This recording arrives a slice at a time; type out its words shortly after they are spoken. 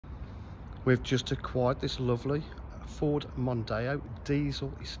We've just acquired this lovely Ford Mondeo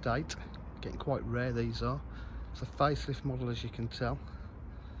diesel estate. Getting quite rare, these are. It's a facelift model, as you can tell.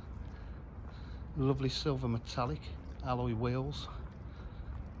 Lovely silver metallic alloy wheels.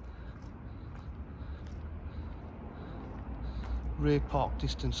 Rear park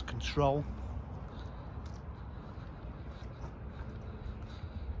distance control.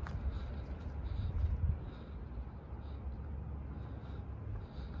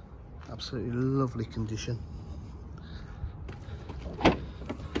 Absolutely lovely condition. Got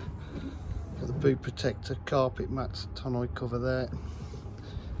the boot protector, carpet mats, tonneau cover there.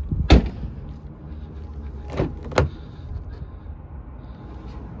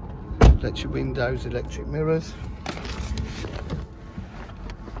 Electric windows, electric mirrors.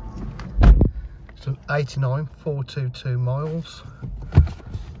 So 89,422 miles.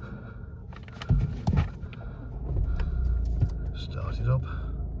 Start it up.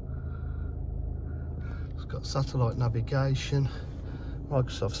 It's got satellite navigation,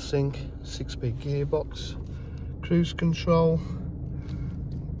 Microsoft Sync, 6-speed gearbox, cruise control,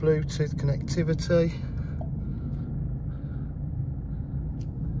 Bluetooth connectivity,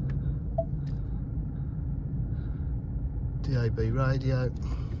 DAB radio.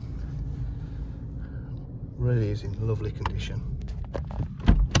 Really is in lovely condition.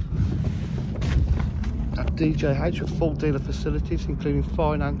 At DJH with full dealer facilities including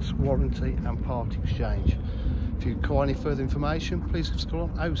finance, warranty and part exchange. If you require any further information, please give us a call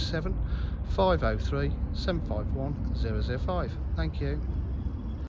on 07 503 751 005. Thank you.